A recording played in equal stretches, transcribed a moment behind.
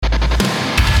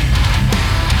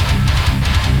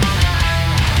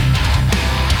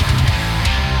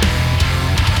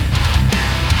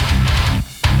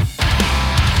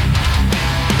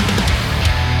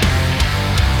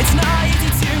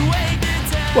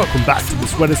Welcome back to the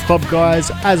Sweaters Club, guys.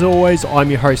 As always,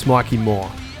 I'm your host, Mikey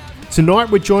Moore.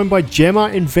 Tonight, we're joined by Gemma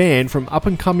and Van from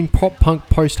up-and-coming pop-punk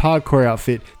post-hardcore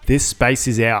outfit, This Space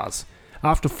Is Ours.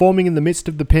 After forming in the midst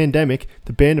of the pandemic,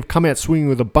 the band have come out swinging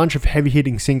with a bunch of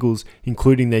heavy-hitting singles,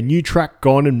 including their new track,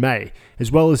 Gone in May,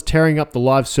 as well as tearing up the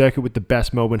live circuit with the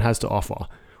best Melbourne has to offer.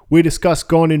 We discuss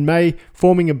Gone in May,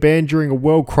 forming a band during a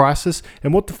world crisis,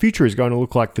 and what the future is going to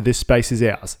look like for This Space Is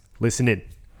Ours. Listen in.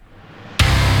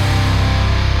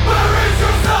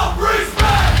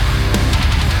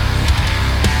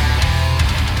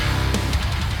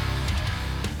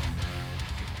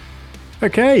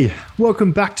 Okay,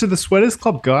 welcome back to the Sweaters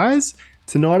Club, guys.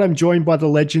 Tonight I'm joined by the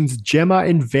legends Gemma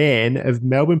and Van of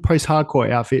Melbourne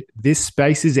post-hardcore outfit, This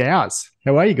Space Is Ours.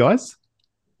 How are you guys?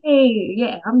 Hey,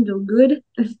 yeah, I'm doing good.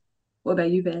 What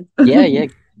about you, Ben?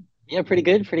 Yeah, pretty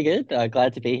good, pretty good.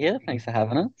 Glad to be here. Thanks for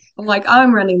having us.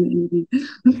 I'm running the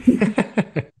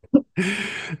interview.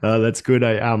 That's good.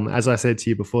 As I said to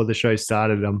you before the show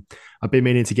started, I've been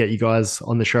meaning to get you guys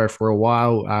on the show for a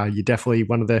while. You're definitely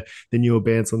one of the newer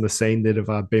bands on the scene that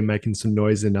have been making some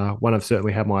noise, and one I've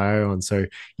certainly had my eye on. So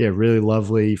yeah, really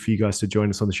lovely for you guys to join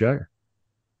us on the show.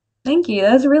 Thank you.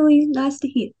 That was really nice to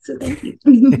hear. So thank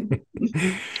you.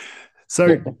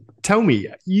 So tell me,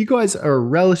 you guys are a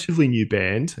relatively new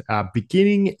band,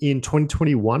 beginning in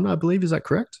 2021, I believe. Is that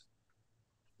correct?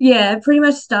 Yeah, pretty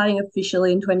much starting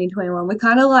officially in 2021. We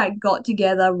kind of like got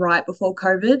together right before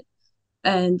COVID,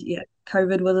 and yeah,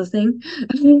 COVID was a thing.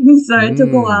 So it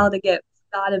took a while to get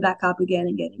started back up again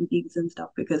and getting gigs and stuff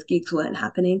because gigs weren't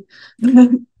happening.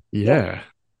 Yeah.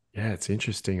 Yeah, it's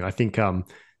interesting. I think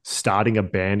starting a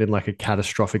band in like a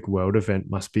catastrophic world event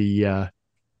must be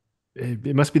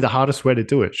it must be the hardest way to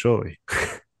do it, surely.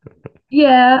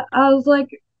 Yeah, I was like,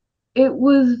 it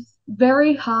was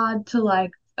very hard to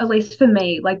like, at least for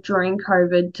me, like during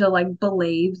COVID, to like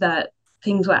believe that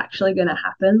things were actually going to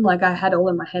happen. Like I had all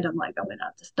in my head, I'm like, I'm going to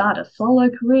have to start a solo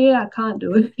career. I can't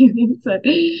do anything. So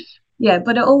yeah,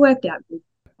 but it all worked out good.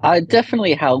 I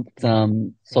definitely helped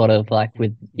sort of like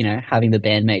with, having the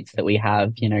bandmates that we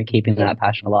have, keeping Yeah. that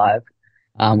passion alive.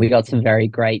 We got some very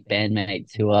great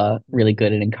bandmates who are really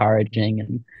good at encouraging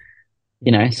and,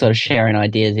 sort of sharing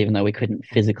ideas, even though we couldn't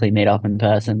physically meet up in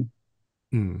person.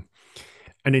 Mm.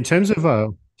 And in terms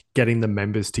of getting the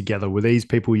members together, were these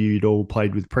people you'd all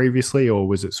played with previously, or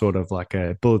was it sort of like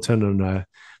a bulletin on a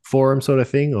forum sort of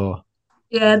thing? Or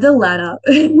Yeah, the latter.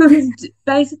 It was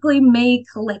basically me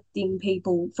collecting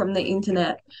people from the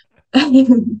internet.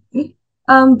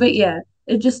 But yeah,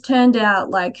 it just turned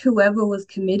out like whoever was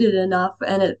committed enough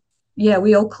and yeah,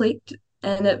 we all clicked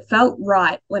and it felt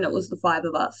right when it was the five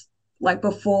of us. Like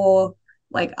before,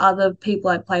 like other people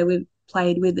I played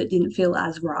with it didn't feel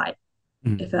as right,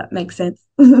 Mm. if that makes sense.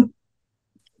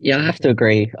 Yeah, I have to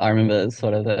agree. I remember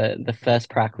sort of the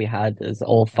first prac we had is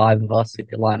all five of us with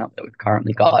the lineup that we've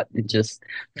currently got. It just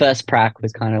first prac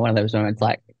was kind of one of those moments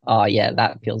like, oh yeah,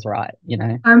 that feels right,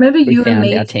 I remember We you and found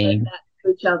me our said team. that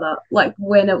to each other, like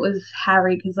when it was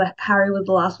Harry, because like, Harry was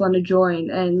the last one to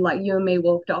join, and like you and me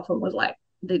walked off and was like,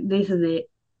 "This is it."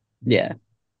 Yeah.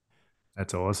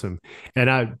 That's awesome.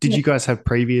 And did Yeah. you guys have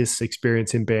previous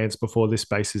experience in bands before This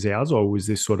Space Is Ours, or was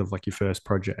this sort of like your first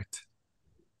project?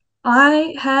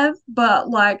 I have, but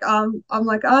like I'm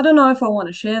like I don't know if I want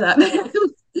to share that.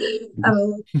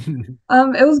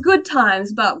 um, it was good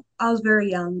times, but I was very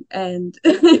young and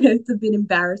it's a bit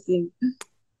embarrassing.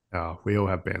 Oh, we all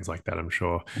have bands like that, I'm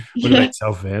sure. What about Yeah.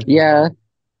 yourself, Van? Yeah.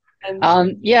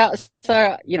 And Yeah, so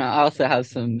I also have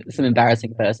some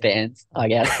embarrassing first bands, I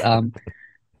guess.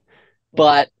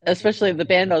 But especially the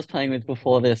band I was playing with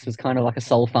before this was kind of like a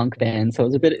soul funk band, so it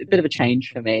was a bit of a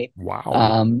change for me. Wow.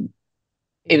 Um,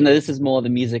 Even though this is more the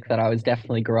music that I was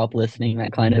definitely grew up listening,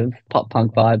 that kind of pop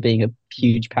punk vibe, being a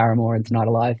huge Paramore and Tonight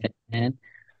Alive fan.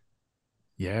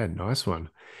 Yeah, nice one.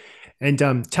 And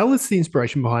tell us the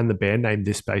inspiration behind the band name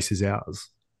This Space Is Ours.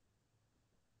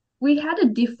 we had a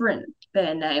different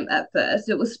band name at first.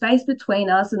 It was Space Between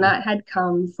Us, and that had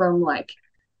come from like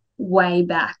way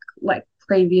back, like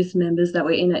previous members that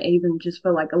were in it, even just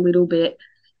for like a little bit.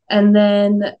 And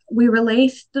then we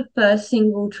released the first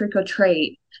single, Trick or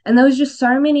Treat. And there was just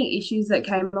so many issues that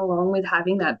came along with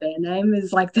having that band name.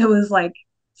 Is like there was like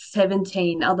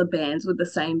 17 other bands with the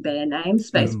same band name,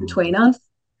 Space Mm. Between Us.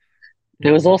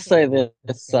 There was also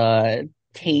this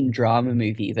teen drama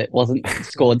movie that wasn't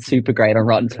scored super great on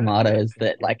Rotten Tomatoes.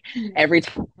 That like every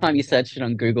time you searched it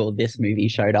on Google, this movie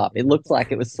showed up. It looked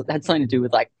like it was had something to do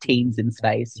with like teens in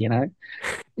space. Yeah.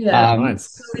 Um,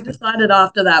 Nice. So we decided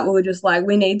after that, we were just like,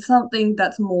 we need something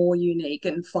that's more unique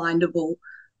and findable.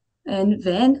 And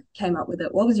Van came up with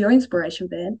it. What was your inspiration,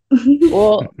 Van?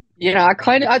 Well,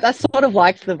 I sort of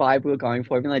liked the vibe we were going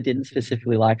for, even though I didn't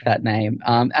specifically like that name.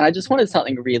 And I just wanted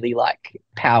something really like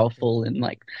powerful and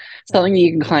like something that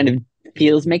you can kind of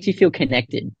feels makes you feel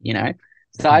connected, you know?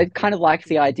 So I kind of liked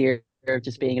the idea of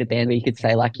just being in a band where you could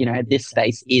say like, this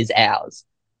space is ours.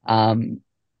 Um,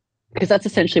 because that's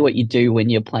essentially what you do when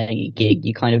you're playing a gig.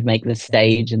 You kind of make the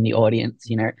stage and the audience,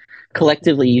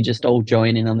 collectively you just all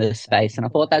join in on this space. And I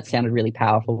thought that sounded really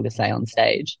powerful to say on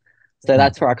stage. So Mm.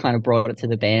 that's where I kind of brought it to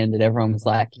the band, and everyone was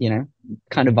like,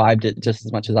 kind of vibed it just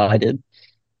as much as I did.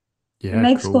 It Yeah,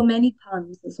 makes for cool. many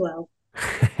puns as well.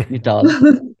 It does.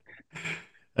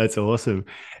 That's awesome.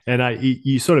 And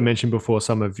you sort of mentioned before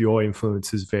some of your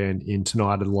influences, Van, in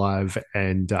Tonight Alive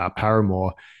and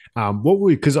Paramore. What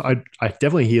would, because I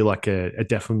definitely hear like a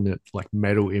definite like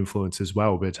metal influence as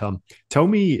well. But tell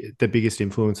me the biggest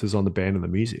influences on the band and the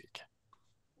music.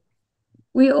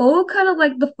 We all kind of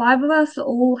like the five of us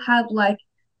all have like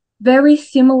very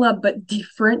similar but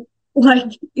different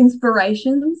like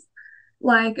inspirations.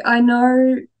 Like I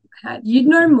know you'd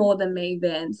know more than me,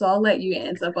 Van, so I'll let you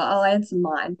answer, but I'll answer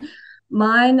mine.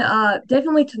 Mine are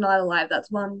definitely Tonight Alive. That's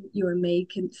one you and me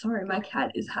can. Sorry, my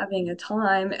cat is having a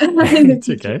time in the It's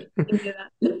kitchen. okay. You can hear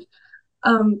that.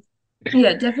 Um,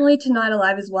 yeah, definitely Tonight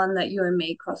Alive is one that you and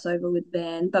me cross over with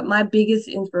Van. But my biggest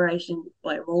inspiration,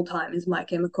 like of all time, is My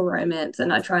Chemical Romance,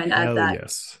 and I try and add Hell that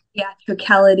yes.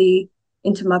 theatricality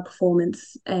into my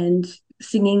performance and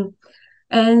singing,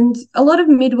 and a lot of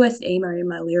Midwest emo in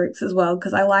my lyrics as well,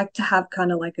 because I like to have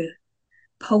kind of like a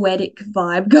poetic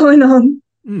vibe going on.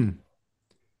 Mm.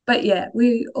 But yeah,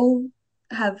 we all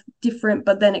have different,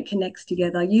 but then it connects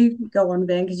together. You go on,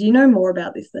 Van, because you know more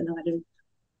about this than I do.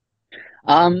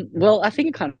 Well, I think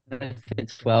it kind of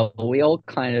fits well. We all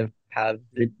kind of have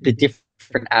the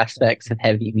different aspects of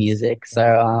heavy music.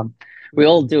 So we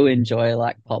all do enjoy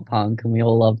like pop punk, and we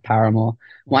all love Paramore.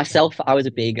 Myself, I was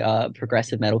a big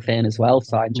progressive metal fan as well,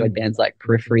 so I enjoyed Ooh, bands like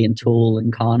Periphery and Tool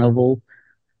and Carnival.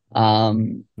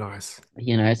 Um, nice.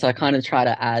 so I kind of try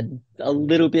to add a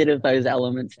little bit of those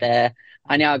elements there.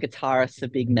 I know our guitarists are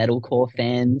big metalcore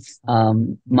fans.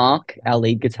 Mark, our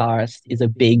lead guitarist, is a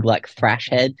big like thrash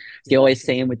head. So you always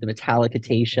see him with the Metallica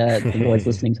t-shirts, and always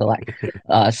listening to like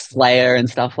Slayer and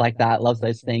stuff like that. Loves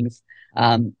those things.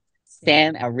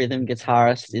 Sam, our rhythm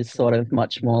guitarist, is sort of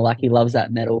much more like he loves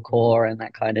that metalcore and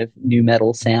that kind of new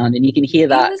metal sound, and you can hear He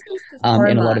that listens to so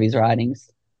in a lot of his much.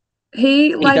 writings. He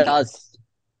He like does.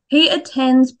 he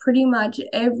attends pretty much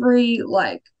every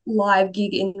like live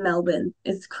gig in Melbourne.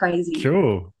 It's crazy.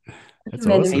 Cool. I That's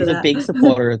commend him for He's awesome. a that. big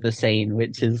supporter of the scene,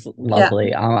 which is Yeah.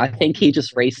 lovely. I think he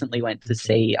just recently went to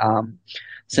see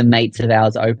some mates of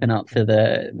ours open up for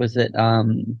was it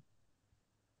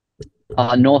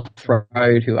North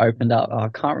Road, who opened up. I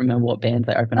can't remember what band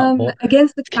they opened up for.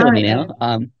 Against the It's killing me current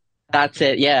now. end. That's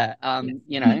it. Yeah.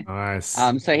 Nice.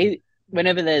 So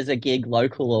whenever there's a gig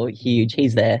local or huge,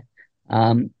 he's there.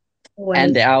 Um,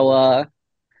 and Always.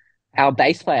 our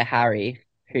bass player Harry,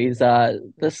 who's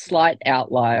the slight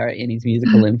outlier in his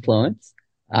musical influence.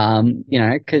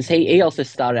 Because he also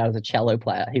started out as a cello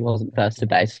player. He wasn't first a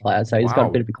bass player, so he's got a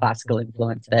bit Wow. of a classical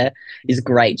influence there. He's a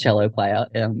great cello player,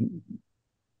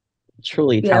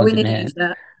 truly Yeah, we talented need to use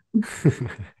man. that.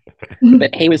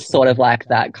 But he was sort of like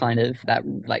that kind of that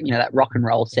like that rock and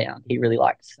roll sound. He really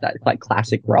liked that like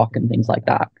classic rock and things like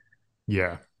that.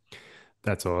 Yeah,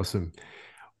 that's awesome.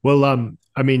 Well,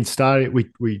 I mean, starting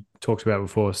we talked about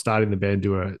before, starting the band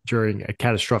during a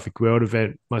catastrophic world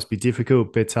event must be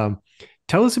difficult. But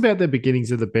tell us about the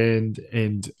beginnings of the band,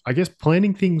 and I guess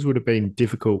planning things would have been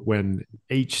difficult when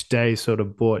each day sort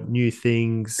of brought new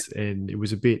things, and it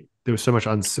was a bit there was so much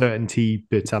uncertainty.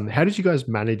 But how did you guys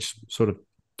manage sort of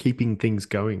keeping things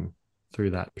going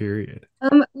through that period?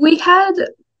 We had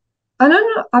I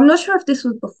don't know. I'm not sure if this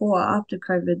was before or after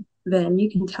COVID. Then you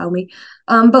can tell me.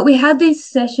 But we had these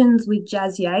sessions with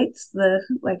Jazz Yates, the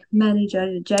like manager,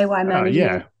 the JY manager.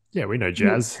 Yeah, yeah, we know Mhm.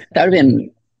 jazz. That would have been yeah,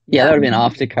 that Yeah. would have been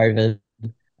after COVID,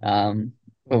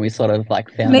 when we sort of like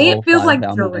To found me, it all feels five of like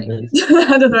our during. members.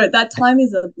 I don't know. That time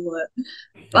is a blur.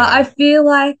 But I Yeah. feel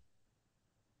like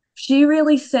she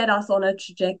really set us on a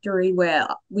trajectory where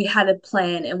we had a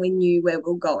plan and we knew where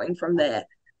we are going from there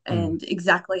Mm, and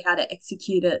exactly how to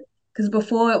execute it. Because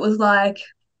before it was like,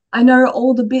 I know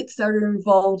all the bits that are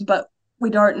involved, but we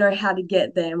don't know how to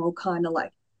get there. And we're kind of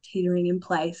like teetering in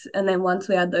place. And then once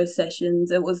we had those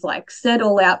sessions, it was like set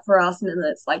all out for us. And then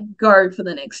it's like go for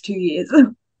the next 2 years.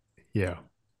 yeah.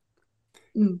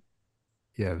 Mm.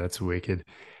 Yeah, that's wicked.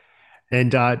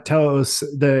 And tell us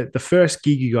the first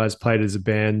gig you guys played as a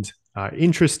band.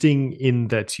 Interesting in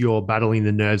that you're battling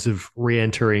the nerves of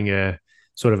re-entering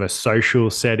sort of a social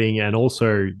setting and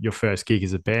also your first gig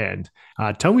as a band.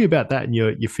 Tell me about that and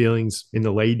your feelings in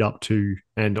the lead up to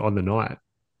and on the night.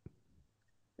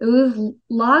 It was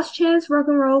Last Chance Rock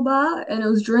and Roll Bar, and it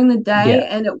was during the day, Yeah.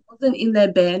 and it wasn't in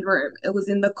their band room. It was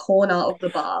in the corner of the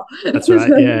bar. That's right.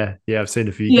 So, Yeah. Yeah. I've seen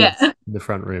a few gigs yeah, in the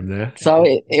front room there. So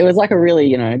it was like a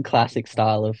really, classic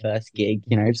style of first gig,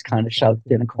 just kind of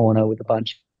shoved in a corner with a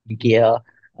bunch of gear,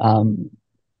 um,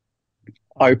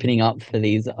 opening up for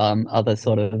these other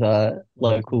sort of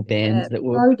local bands yeah, that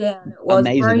were Bro Down. It was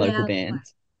amazing Bro local Down. Like,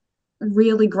 bands.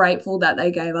 really grateful that they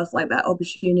gave us like that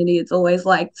opportunity. It's always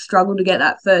like struggle to get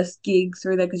that first gig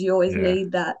through there because you always Yeah.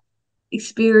 need that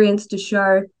experience to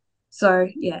show. So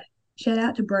yeah, shout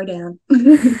out to Bro Down.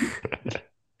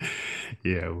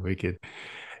 Yeah. Wicked.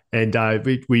 And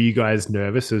were you guys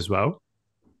nervous as well?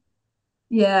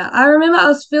 Yeah, I remember I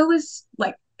was filled with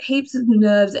like heaps of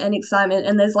nerves and excitement,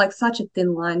 and there's like such a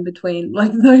thin line between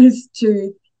like those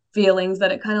two feelings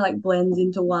that it kind of like blends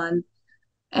into one.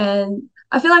 And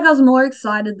I feel like I was more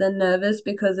excited than nervous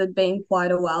because it'd been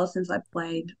quite a while since I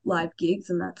played live gigs,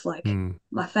 and that's like Mm,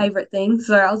 my favorite thing.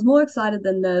 So I was more excited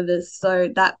than nervous. So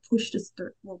that pushed us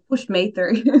through, well, pushed me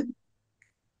through.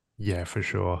 yeah, for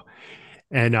sure.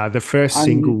 And the first I'm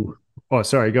single. Oh,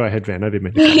 sorry. Go ahead, Van. I didn't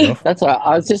mean to cut you off. That's what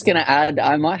I was just gonna add.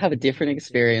 I might have a different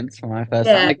experience for my first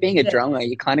time. Yeah, Like being a yeah, drummer,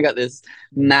 you kind of got this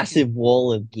massive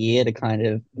wall of gear to kind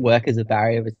of work as a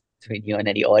barrier between you and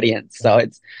any audience. So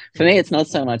it's for me, it's not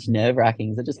so much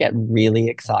nerve-wracking. I just get really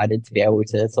excited to be able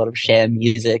to sort of share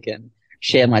music and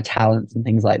share my talents and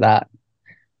things like that.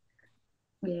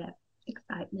 yeah.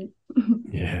 Excitement.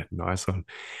 Yeah, nice one.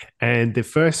 And the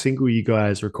first single you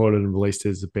guys recorded and released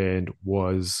as a band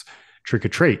was Trick or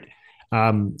Treat.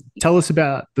 Tell us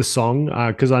about the song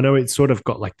because I know it's sort of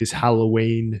got like this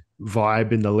Halloween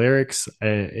vibe in the lyrics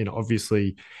and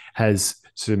obviously has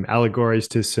some allegories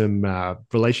to some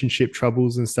relationship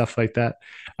troubles and stuff like that.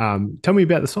 Tell me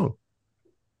about the song.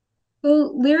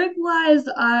 Well, lyric wise,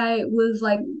 I was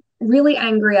like really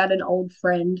angry at an old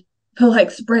friend for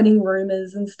like spreading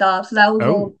rumors and stuff. So that was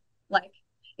Oh, all like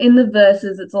in the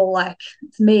verses, it's all like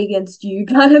it's me against you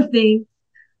kind of thing.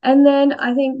 And then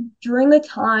I think during the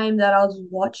time that I was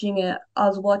watching it, I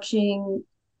was watching,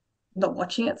 not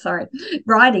watching it, sorry,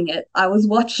 writing it. I was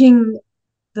watching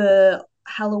the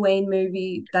Halloween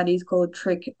movie that is called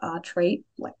Trick Treat,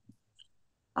 like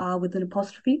with an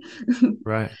apostrophe.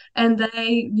 right. And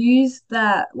they use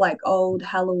that like old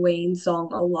Halloween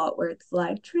song a lot where it's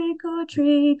like trick or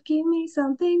treat, give me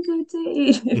something good to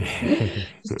eat.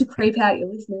 Just to creep out your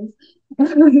listeners.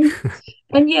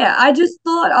 And yeah, I just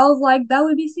thought I was like that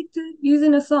would be sick to use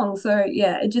in a song. So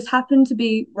yeah, it just happened to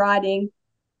be writing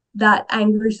that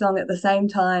angry song at the same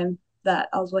time that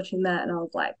I was watching that and I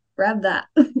was like, grab that.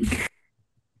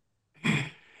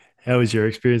 How was your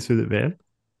experience with it, man?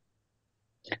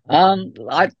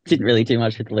 I didn't really do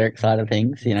much with the lyric side of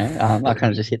things, I kind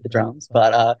of just hit the drums.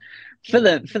 But for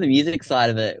the music side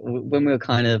of it, when we were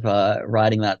kind of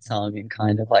writing that song and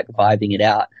kind of like vibing it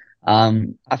out,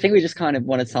 I think we just kind of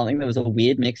wanted something that was a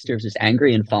weird mixture of just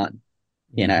angry and fun,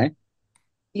 you know,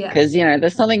 Yeah. because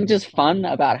there's something just fun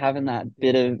about having that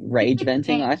bit of It's rage a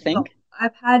venting, camp I song. think.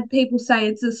 I've had people say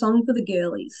it's a song for the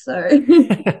girlies, so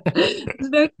it's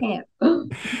very camp.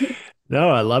 No,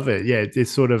 I love it. Yeah,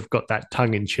 it's sort of got that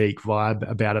tongue-in-cheek vibe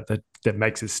about it that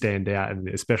makes it stand out, and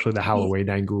especially the Yeah. Halloween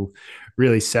angle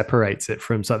really separates it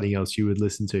from something else you would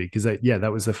listen to. Because yeah,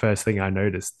 that was the first thing I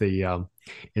noticed the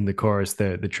in the chorus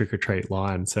the trick or treat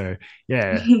line. So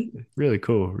yeah, really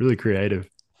cool, really creative.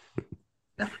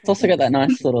 It's also got that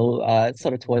Thanks. nice little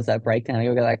sort of towards that breakdown.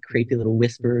 You got that creepy little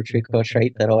whisper of trick or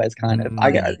treat that always kind of I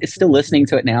Oh get yeah. it's still listening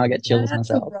to it now. I get Shout chills out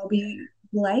to myself. Robbie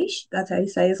Blaish. That's how you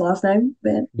say his last name,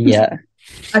 Ben. Yeah.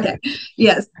 Okay.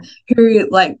 Yes. Who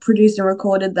like produced and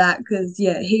recorded that because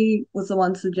yeah, he was the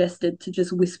one suggested to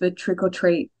just whisper trick or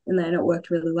treat and then it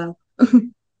worked really well.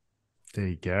 There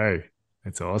you go.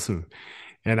 That's awesome.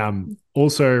 And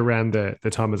also around the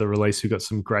time of the release, we got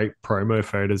some great promo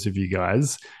photos of you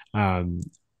guys. Um,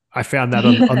 I found that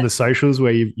on Yeah. the socials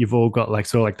where you've all got like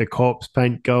sort of like the corpse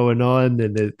paint going on,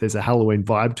 and there's a Halloween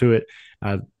vibe to it.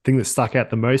 Thing that stuck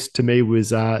out the most to me was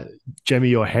Gemma,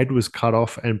 your head was cut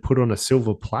off and put on a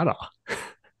silver platter.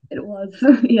 It was.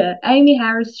 Yeah. Amy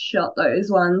Harris shot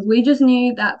those ones. We just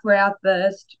knew that for our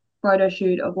first photo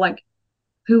shoot of like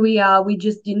who we are, we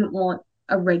just didn't want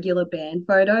a regular band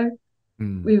photo.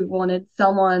 Mm, We wanted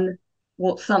someone,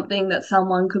 well, something that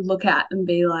someone could look at and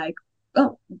be like,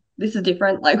 oh, this is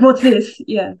different. Like, what's this?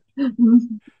 Yeah.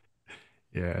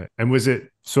 yeah. And was it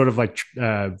sort of like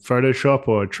Photoshop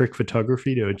or trick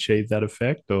photography to achieve that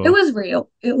effect, It or? was real.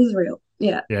 It was real.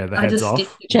 Yeah, Yeah, the I head's just stick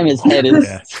off. Gemma's head is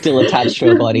Yeah. still attached to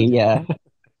her body. Yeah.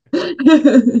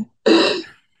 to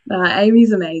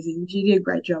Amy's amazing. She did a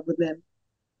great job with them.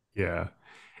 Yeah.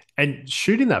 And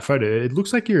shooting that photo, it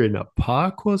looks like you're in a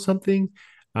park or something.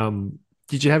 Um,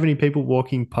 did you have any people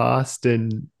walking past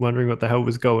and wondering what the hell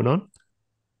was going on?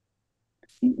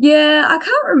 Yeah, I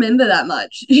can't remember that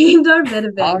much. You know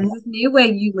better, Ben, Um, because it's near where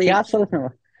you live. yeah, sort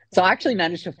of. So I actually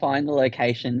managed to find the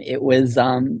location. It was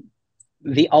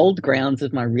the old grounds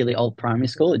of my really old primary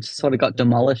school. It just sort of got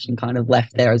demolished and kind of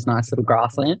left there as nice little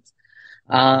grasslands.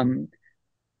 Um,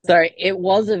 so it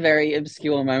was a very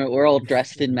obscure moment. We're all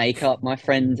dressed in makeup. My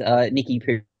friend Nikki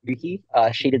Pookie,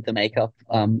 she did the makeup,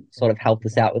 sort of helped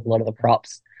us out with a lot of the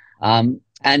props.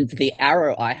 And the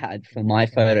arrow I had for my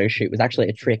photo shoot was actually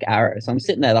a trick arrow. So I'm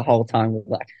sitting there the whole time with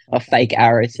like a fake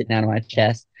arrow sitting out of my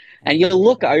chest. And you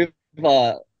look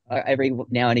over every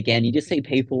now and again, you just see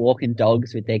people walking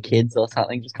dogs with their kids or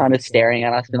something, just kind of staring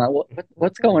at us, being like,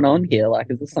 what's going on here? Like,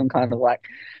 is this some kind of like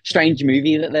strange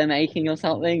movie that they're making or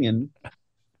something? And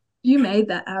You made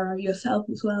that arrow yourself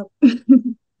as well.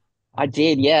 I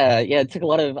did, yeah, yeah. It took a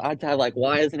lot of. I had to have like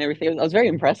wires and everything. I was very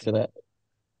impressed with it.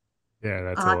 Yeah,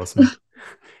 that's Art. awesome.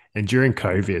 And during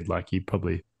COVID, like you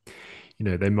probably,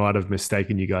 they might have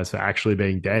mistaken you guys for actually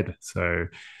being dead. So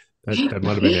that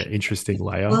might have been an interesting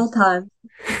layer. Well timed.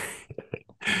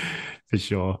 For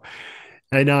sure.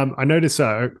 And I noticed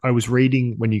I was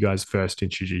reading when you guys first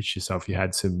introduced yourself, you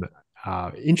had some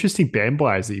interesting band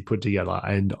bios that you put together.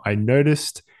 And I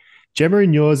noticed Gemma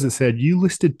in yours that said you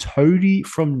listed Toadie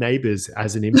from Neighbours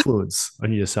as an influence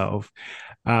on yourself.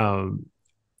 Um,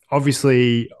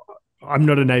 Obviously, I'm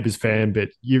not a Neighbours fan, but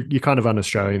you're kind of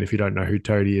un-Australian if you don't know who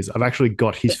Toadie is. I've actually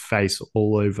got his face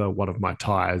all over one of my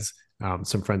tires.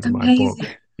 Some friends of mine bought. Amazing.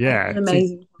 That's Yeah, an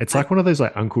amazing it's find. like one of those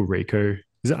like Uncle Rico.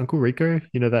 Is it Uncle Rico?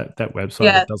 You know that website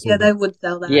Yeah, that does all yeah, the. they would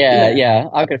sell that. Yeah, Yeah. yeah.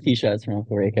 I've got a few shirts from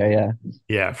Uncle Rico. Yeah.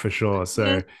 Yeah, for sure. Yeah.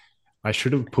 So I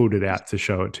should have pulled it out to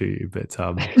show it to you, but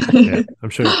yeah, I'm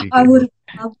sure it'd be I good. would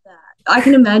love that. I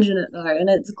can imagine it though, and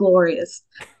it's glorious.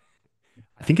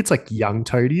 I think it's like young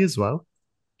Toadie as well.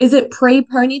 Is it pre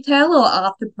ponytail or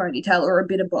after ponytail or a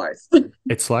bit of both?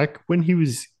 It's like when he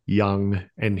was young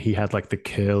and he had like the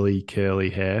curly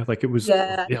hair. Like it was,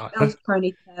 Yeah, yeah. that was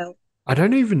ponytail. I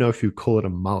don't even know if you call it a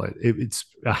mullet. It's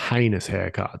a heinous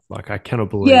haircut. Like I cannot Yeah,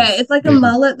 believe it's like a people.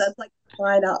 mullet that's like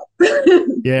tied up.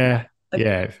 Yeah, Like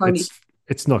yeah. ponytail.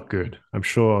 It's not good. I'm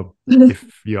sure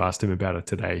if you asked him about it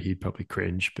today, he'd probably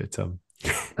cringe. But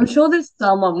I'm sure there's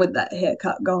someone with that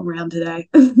haircut going around today.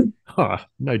 oh,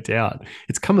 no doubt,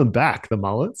 it's coming back the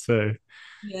mullet. So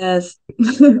Yes,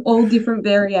 all different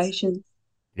variations.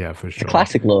 yeah, for It's a sure,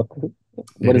 classic look. it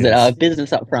What is it? is.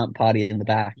 Business up front, party in the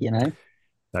back. You know.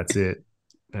 That's it.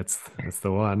 That's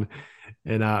the one.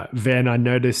 And Van, I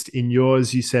noticed in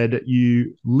yours you said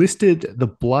you listed the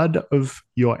blood of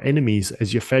your enemies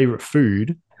as your favorite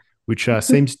food, which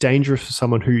seems dangerous for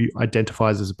someone who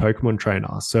identifies as a Pokemon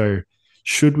trainer. So,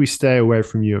 should we stay away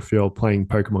from you if you're playing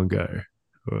Pokemon Go?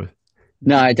 Or-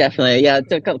 No, definitely. Yeah,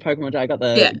 I got the Pokemon. I got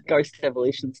Yeah, the Ghost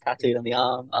Evolutions tattooed on the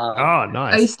arm. oh, I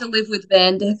nice. used to live with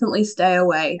Van. Definitely stay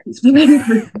away. It's been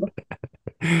brutal.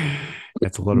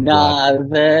 That's a lot of blood. Nah,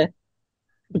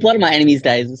 the blood of my enemies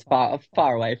days is far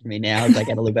away from me now as I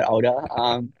get a little bit older.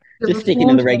 The Just sticking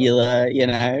to the reformed Van.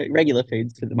 regular, regular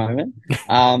foods for the moment.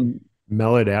 Um,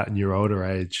 Mellowed out in your older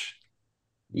age.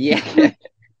 yeah.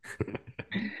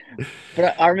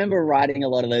 But I remember writing a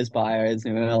lot of those bios,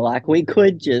 and we were like, we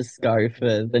could just go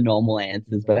for the normal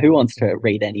answers, but who wants to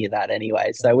read any of that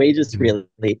anyway? So we just Mhm.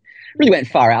 really went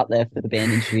far out there for the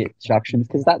band introductions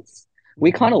because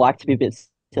we kind of like to be a bit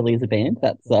silly as a band.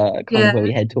 That's kind of where we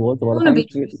Yeah, head towards a I lot of want to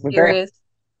times. be too We're very serious.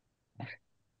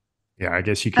 Yeah, I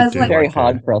guess you could As do like, very like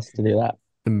hard for us to do that.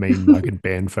 the mean mugging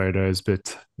band photos,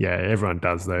 but yeah, everyone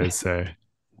does those. So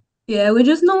yeah, we're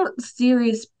just not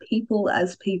serious people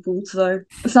as people. So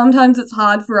sometimes it's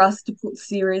hard for us to put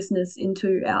seriousness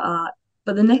into our art.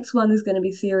 But the next one is going to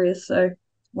be serious, so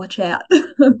watch out.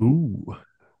 ooh,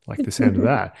 like the sound of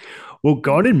that. Well,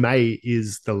 God in May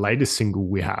is the latest single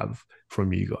we have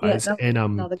from you Yeah, guys. that's And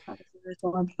another kind of serious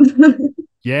one.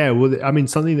 yeah, well, I mean,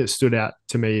 something that stood out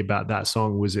to me about that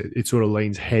song was it sort of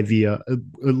leans heavier, it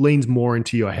leans more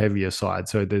into your heavier side.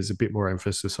 So there's a bit more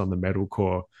emphasis on the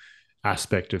metalcore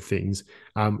aspect of things.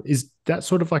 Is that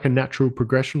sort of like a natural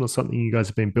progression or something you guys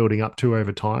have been building up to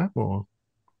over time? Or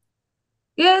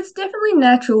Yeah, it's definitely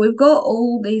natural. We've got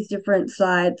all these different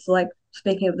sides. Like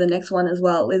speaking of the next one as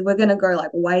well, is we're gonna go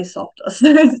like way softer. So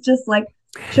it's just like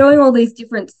showing all these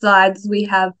different sides we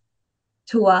have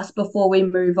to us before we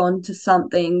move on to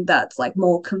something that's like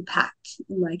more compact,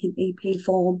 like an EP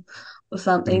form or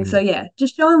something. So Mm, yeah,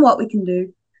 just showing what we can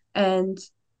do. And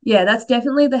yeah, that's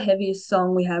definitely the heaviest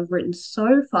song we have written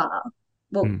so far.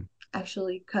 Well, mm.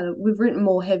 actually, kind of, we've written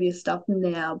more heavier stuff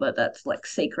now, but that's like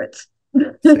secrets.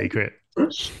 Secret.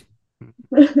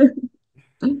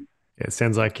 Yeah, it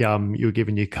sounds like you were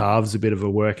giving your calves a bit of a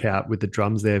workout with the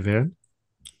drums there, Vern.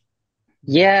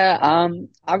 Yeah,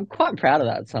 I'm quite proud of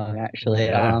that song actually.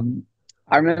 Yeah.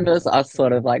 I remember us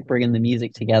sort of like bringing the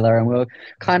music together, and we were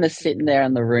kind of sitting there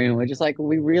in the room. We're just like,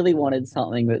 we really wanted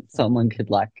something that someone could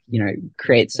like,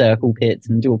 create circle pits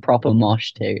and do a proper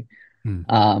mosh to. Mm,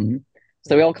 Um,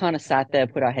 so we all kind of sat there,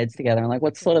 put our heads together, and like,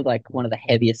 what's sort of like one of the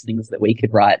heaviest things that we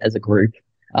could write as a group,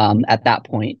 at that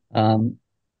point.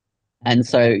 And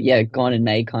so, yeah, Gone and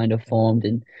May kind of formed,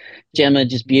 and Gemma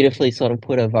just beautifully sort of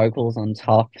put her vocals on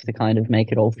top to kind of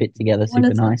make it all fit together super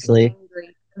Wanted something nicely.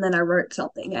 angry, and then I wrote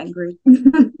something angry.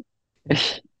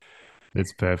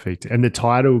 that's perfect. And the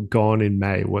title Gone in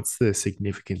May, what's the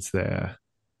significance there?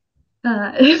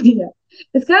 Yeah,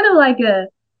 it's kind of like a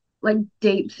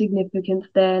deep significance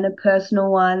there and a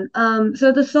personal one.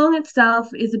 So the song itself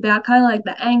is about kind of like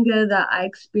the anger that I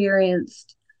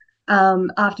experienced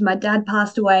after my dad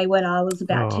passed away when I was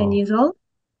about 10 Oh, years old.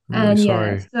 I'm really And yeah,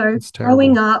 sorry. so That's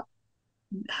growing terrible. up,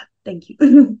 thank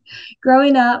you.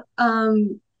 Growing up,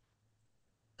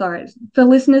 sorry, for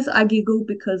listeners, I giggle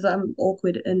because I'm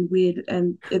awkward and weird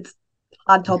and it's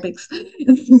hard topics.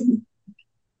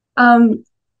 Um,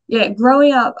 yeah,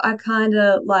 growing up, I kind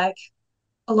of like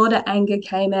a lot of anger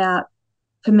came out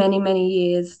for many, many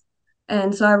years.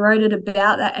 And so I wrote it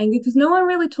about that anger because no one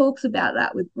really talks about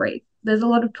that with grief. There's a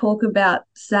lot of talk about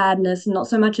sadness and not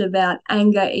so much about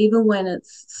anger, even when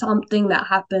it's something that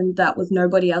happened that was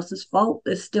nobody else's fault.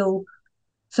 There's still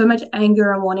so much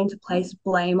anger and wanting to place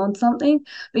blame on something.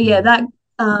 But yeah, Mm, that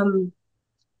um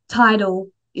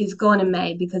title is Gone in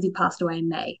May because he passed away in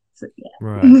May. So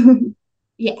right. yeah.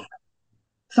 Yeah.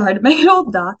 Sorry to make it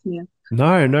all dark now.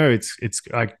 No, no, it's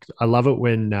I love it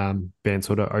when bands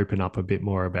sort of open up a bit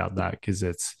more about that because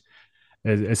it's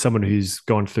as someone who's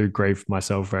gone through grief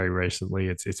myself very recently,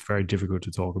 it's very difficult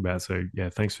to talk about. So yeah,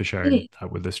 thanks for sharing It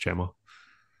that with us, Gemma.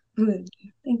 is.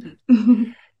 Thank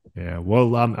you. Yeah,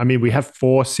 well, I mean, we have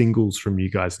four singles from you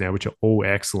guys now, which are all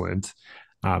excellent.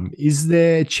 Is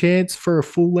there a chance for a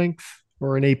full length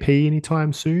or an EP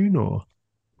anytime soon? Or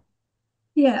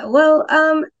Yeah, well,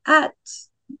 at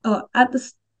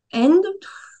the end of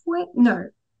no,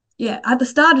 yeah, at the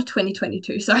start of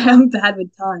 2022. Sorry, I'm bad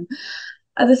with time.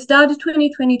 At the start of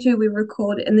 2022, we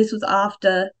recorded, and this was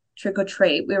after Trick or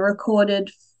Treat. We recorded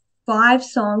 5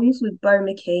 songs with Bo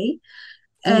McKee,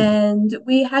 ooh, and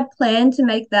we had planned to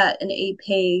make that an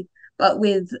EP, but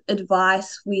with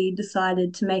advice, we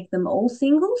decided to make them all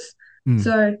singles. mm,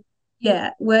 So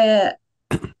yeah, we're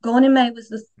Gone in May was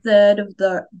the third of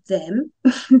them.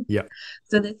 yeah,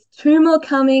 So there's 2 more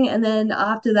coming, and then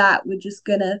after that, we're just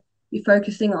gonna be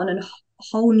focusing on a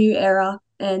whole new era,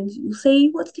 and you'll see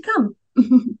what's to come.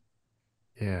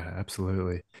 yeah,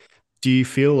 absolutely. Do you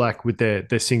feel like with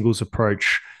the singles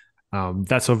approach,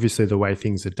 that's obviously the way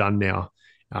things are done now.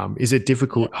 Is it Yeah,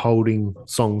 difficult holding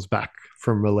songs back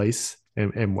from release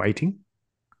and waiting?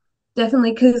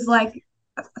 definitely, because like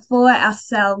for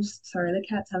ourselves, sorry, the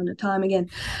cat's having a time again.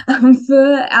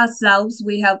 For ourselves,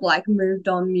 we have like moved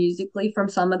on musically from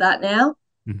some of that now.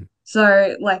 Mhm.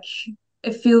 So like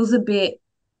it feels a bit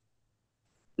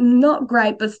not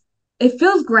great, but it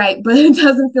feels great, but it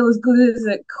doesn't feel as good as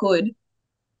it could,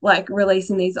 like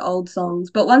releasing these old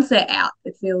songs. But once they're out,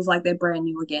 it feels like they're brand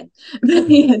new again. But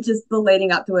yeah, just the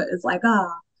leading up to it is like,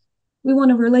 we want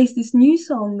to release this new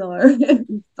song though.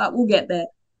 But we'll get there.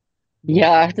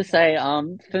 Yeah, I have to say,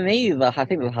 for me, I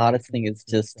think the hardest thing is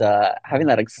just having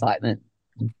that excitement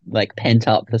like pent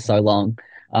up for so long.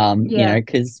 Yeah,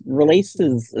 Because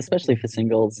releases, especially for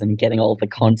singles and getting all the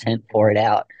content for it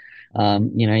out,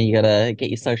 you gotta get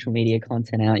your social media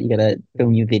content out, you gotta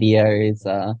film your videos,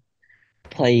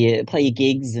 play your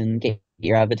gigs and get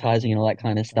your advertising and all that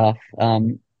kind of stuff.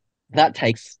 That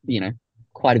takes,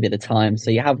 quite a bit of time. So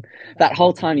you have that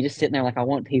whole time you're just sitting there like, I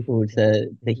want people to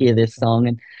hear this song.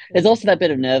 And there's also that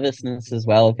bit of nervousness as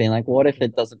well of being like, what if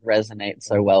it doesn't resonate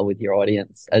so well with your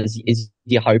audience as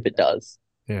you hope it does?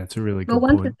 Yeah, it's a really but good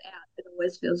once point. it's out, it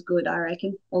always feels good, I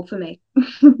reckon. All for me.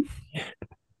 Sort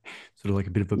of like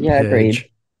a bit of a Yeah, agreed. purge.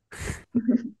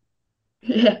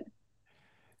 Yeah.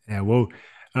 Yeah, well,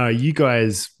 you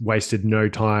guys wasted no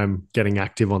time getting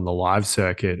active on the live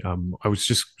circuit. I was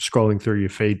just scrolling through your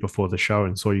feed before the show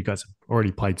and saw you guys have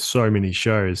already played so many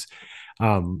shows.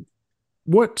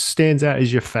 What stands out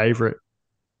as your favorite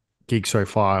gig so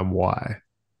far and why?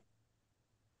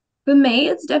 For me,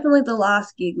 it's definitely the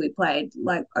last gig we played,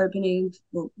 like opening,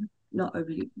 well, not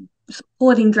opening,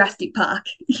 supporting Drastic Park,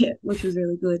 yeah, which was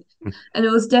really good. And it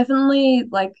was definitely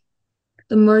like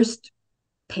the most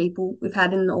people we've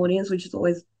had in the audience, which is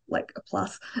always like a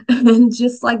plus. And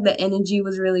just like the energy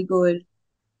was really good.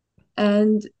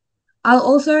 And I'll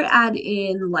also add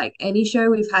in like any show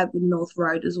we've had with North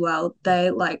Road as well.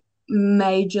 They like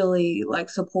majorly like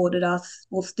supported us,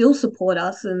 will still support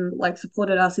us and like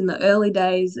supported us in the early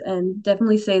days and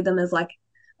definitely see them as like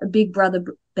a big brother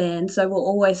band. So we'll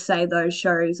always say those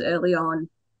shows early on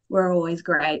were always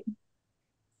great.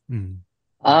 Mm.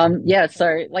 Yeah,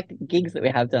 so like the gigs that we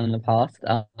have done in the past,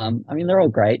 I mean they're all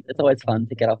great. It's always fun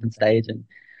to get up on stage and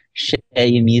share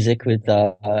your music with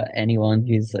anyone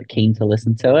who's keen to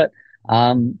listen to it.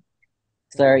 Um,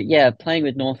 so yeah, playing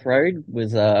with North Road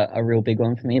was a real big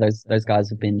one for me. Those guys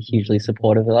have been hugely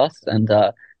supportive of us and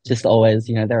just always,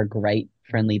 they're a great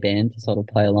friendly band to sort of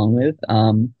play along with.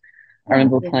 I Yeah.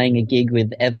 remember playing a gig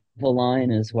with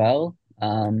Everline as well.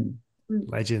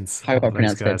 Legends. Hope I Love those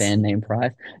pronounced her guys. band name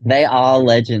right. They are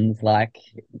legends. Like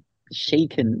she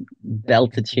can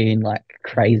belt a tune like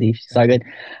crazy. She's so good.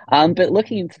 But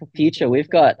looking into the future, we've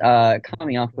got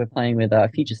coming up, we're playing with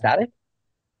Future Static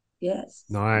Yes.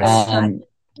 Very Nice. um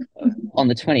excited. on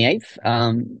the 28th.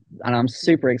 And I'm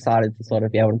super excited to sort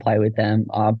of be able to play with them.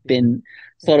 I've been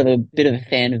sort of a bit of a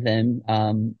fan of them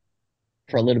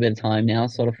for a little bit of time now.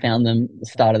 Sort of found them at the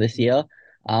start of this year.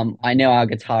 I know our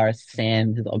guitarist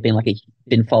Sam has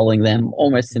been following them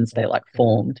almost since they like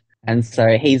formed, and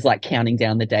so he's like counting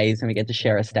down the days when we get to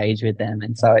share a stage with them.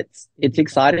 And so it's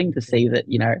exciting to see that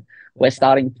we're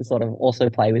starting to sort of also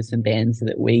play with some bands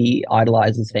that we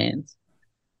idolize as fans.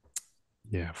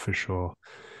 Yeah, for sure.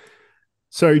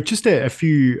 So just a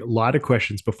few lighter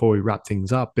questions before we wrap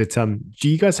things up. But do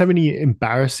you guys have any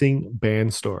embarrassing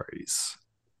band stories?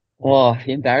 Oh,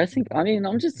 embarrassing. I mean,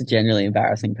 I'm just a generally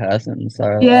embarrassing person.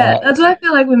 So, Yeah, that's what I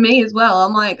feel like with me as well.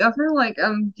 I'm like, I feel like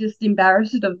I'm just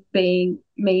embarrassed of being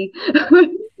me.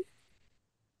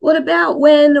 What about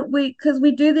when because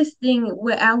we do this thing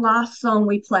where our last song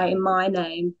we play, My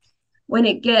Name, when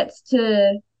it gets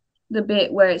to the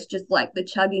bit where it's just like the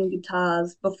chugging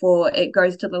guitars before it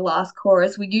goes to the last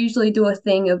chorus, we usually do a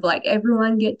thing of like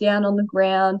everyone get down on the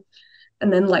ground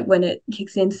and then like when it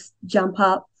kicks in, jump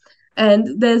up.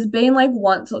 And there's been like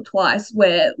once or twice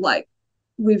where like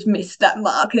we've missed that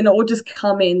mark and it'll just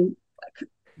come in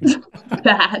like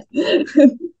bad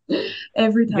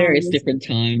every time. various different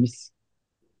times.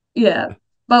 Yeah.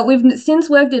 But we've since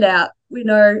worked it out. We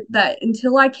know that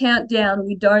until I count down,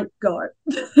 we don't go.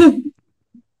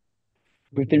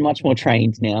 We've been much more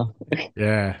trained now.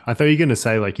 Yeah, I thought you were going to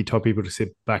say like you told people to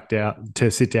sit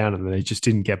down, and they just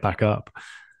didn't get back up.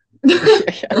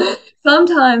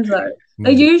 Sometimes, though,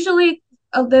 they Mm. usually,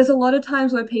 there's a lot of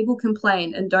times where people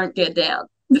complain and don't get down.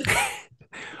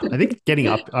 I think getting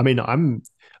up. I mean, I'm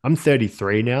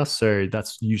 33 now, so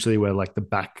that's usually where like the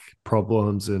back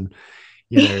problems and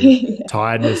Yeah,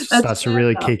 tiredness that's starts to fair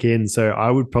really enough. kick in. So I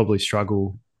would probably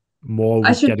struggle more I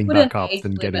with should getting put an back up age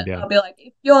than getting limit. I'll down. be like,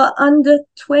 if you're under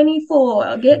 24,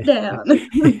 I'll get down.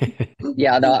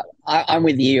 Yeah, no, I'm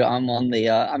with you. I'm on the.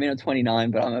 I mean, I'm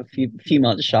 29, but I'm a few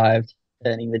months shy of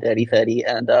turning the dirty 30,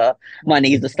 and my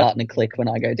knees are starting to click when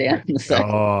I go down. So,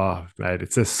 Oh, mate,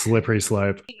 it's a slippery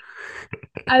slope.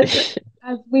 As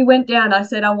as we went down, I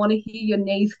said, I want to hear your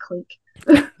knees click.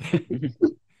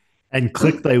 And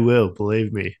click they will,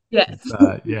 believe me. Yes.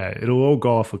 It's yeah, it'll all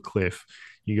go off a cliff.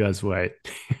 You guys wait.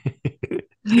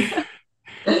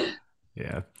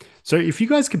 Yeah. So if you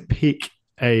guys could pick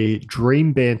a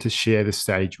dream band to share the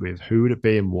stage with, who would it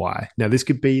be and why? Now, this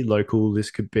could be local,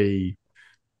 this could be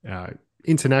uh,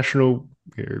 international,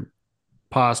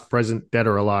 past, present, dead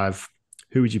or alive.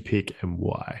 Who would you pick and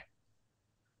why?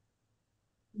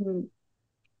 Mm.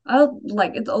 I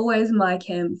like it's always my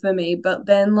camp for me, but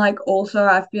then like also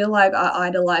I feel like I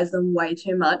idolize them way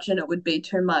too much and it would be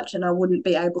too much and I wouldn't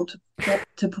be able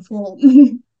to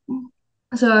perform.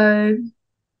 So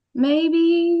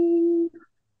maybe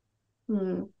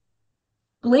hmm,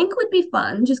 Blink would be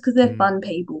fun just because they're Mm, fun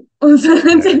people.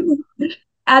 yeah.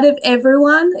 Out of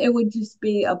everyone, it would just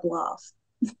be a blast.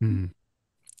 Mm,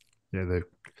 yeah,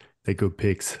 they're good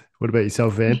picks. What about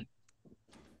yourself, Van?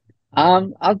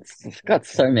 I've got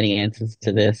so many answers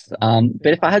to this.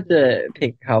 But if I had to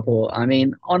pick a couple, I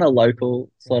mean, on a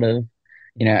local sort of,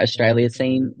 Australia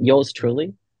scene, yours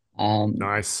truly. Um,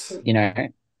 Nice. you know,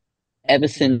 ever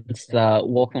since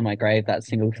Walk on My Grave, that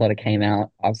single sort of came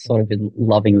out, I've sort of been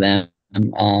loving them.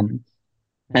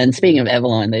 And speaking of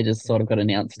Everline, they just sort of got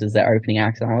announced as their opening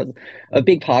act, and a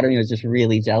big part of me was just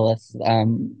really jealous.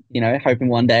 Hoping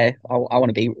one day I want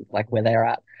to be like where they're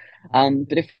at.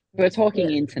 But if we're talking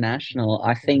Yeah. international,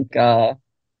 I think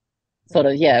sort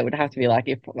of it would have to be like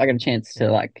if I get a chance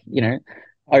to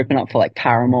open up for like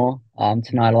Paramore,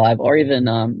 Tonight Alive, or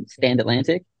even Stand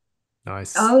Atlantic.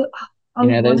 Nice. I You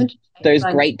know those wanted to change those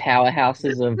mine. great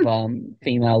powerhouses of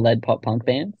female-led pop punk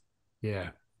bands. Yeah.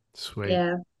 Sweet.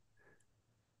 Yeah.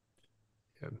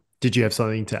 Yeah. Did you have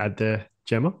something to add there,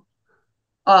 Gemma?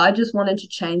 Oh, I just wanted to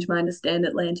change mine to Stand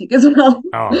Atlantic as well.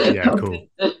 Oh, yeah, cool.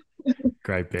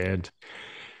 Great band.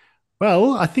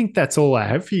 Well, I think that's all I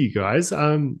have for you guys.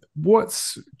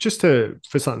 What's just for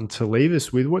something to leave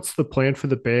us with? What's the plan for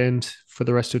the band for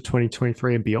the rest of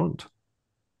 2023 and beyond?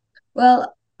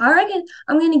 Well, I reckon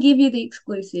I'm going to give you the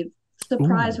exclusive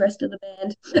surprise Ooh, rest of the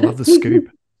band. love the scoop.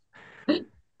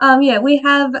 Yeah, we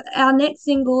have our next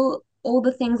single, All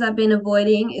the Things I've Been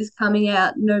Avoiding, is coming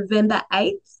out November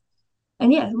 8th.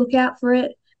 And yeah, look out for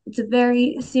it. It's a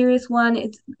very serious one.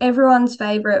 It's everyone's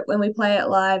favorite when we play it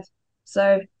live.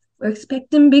 So we're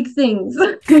expecting big things.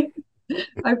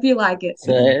 Hope you like it. It's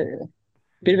a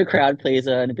bit of a crowd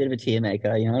pleaser and a bit of a tear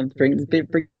maker. It brings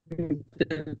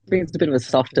a bit of a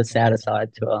softer, sadder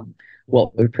side to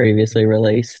what we've previously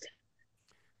released.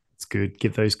 It's good.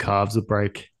 Give those calves a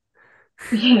break.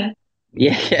 Yeah.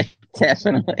 Yeah,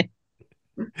 definitely.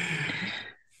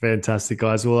 Fantastic,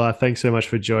 guys. Well, thanks so much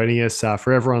for joining us.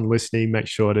 For everyone listening, make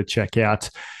sure to check out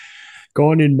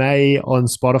Gone in May on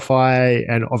Spotify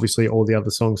and obviously all the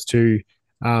other songs too.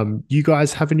 You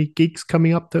guys have any gigs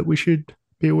coming up that we should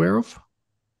be aware of?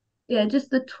 Yeah,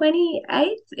 just the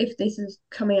 28th, if this is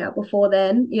coming out before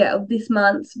then, of this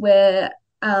month, we're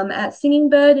at Singing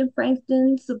Bird in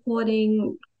Frankston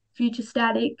supporting Future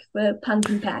Static for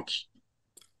Pumpkin Patch.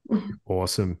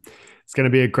 Awesome. It's going to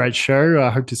be a great show. I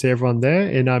hope to see everyone there.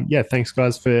 And thanks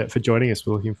guys for joining us.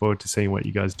 We're looking forward to seeing what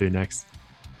you guys do next.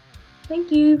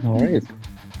 Thank you. No worries.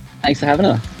 Thanks for having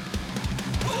us.